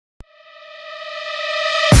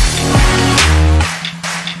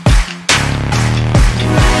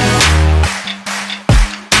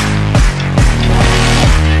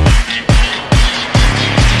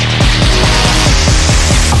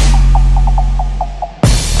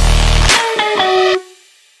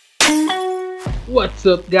What's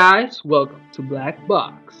up guys, welcome to Black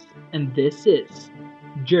Box, and this is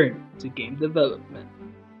Journey to Game Development.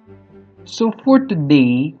 So for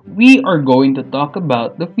today, we are going to talk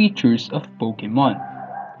about the features of Pokemon.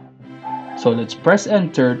 So let's press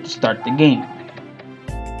enter to start the game.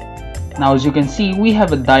 Now as you can see, we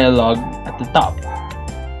have a dialogue at the top.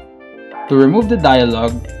 To remove the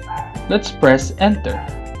dialogue, let's press enter.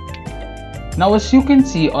 Now as you can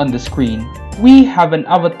see on the screen, we have an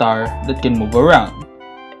avatar that can move around.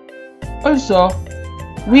 Also,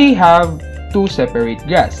 we have two separate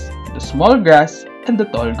grass, the small grass and the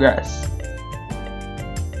tall grass.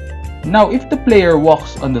 Now if the player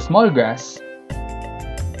walks on the small grass,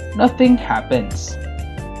 nothing happens.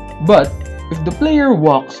 But if the player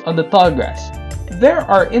walks on the tall grass, there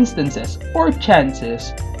are instances or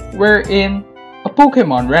chances wherein a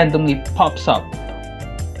Pokemon randomly pops up.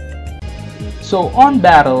 So on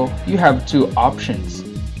battle, you have two options,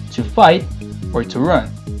 to fight or to run.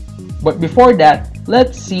 But before that,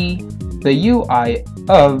 let's see the UI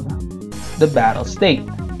of the battle state.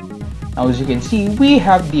 Now as you can see, we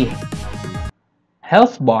have the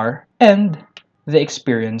health bar and the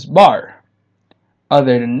experience bar.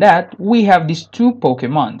 Other than that, we have these two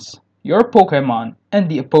Pokemons, your Pokemon and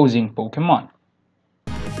the opposing Pokemon.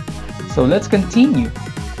 So let's continue.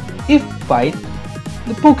 If fight,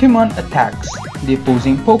 the Pokemon attacks the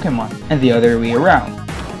opposing Pokemon and the other way around.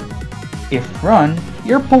 If run,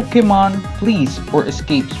 your Pokemon flees or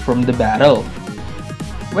escapes from the battle.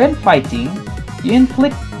 When fighting, you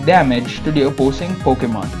inflict damage to the opposing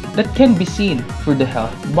Pokemon that can be seen through the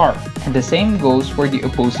health bar, and the same goes for the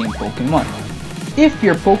opposing Pokemon. If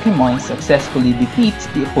your Pokemon successfully defeats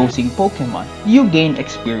the opposing Pokemon, you gain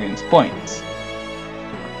experience points.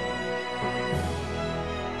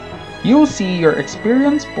 You'll see your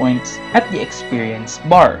experience points at the experience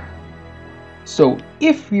bar. So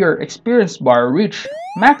if your experience bar reaches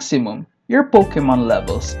maximum, your Pokemon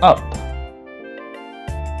levels up.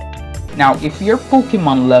 Now if your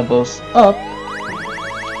Pokemon levels up,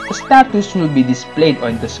 the status will be displayed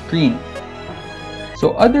on the screen.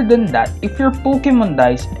 So other than that, if your Pokemon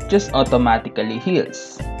dies, it just automatically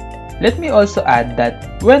heals. Let me also add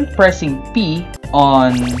that when pressing P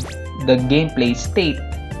on the gameplay state,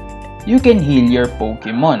 you can heal your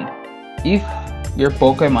Pokemon if your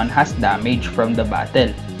Pokemon has damage from the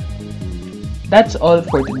battle. That's all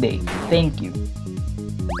for today. Thank you.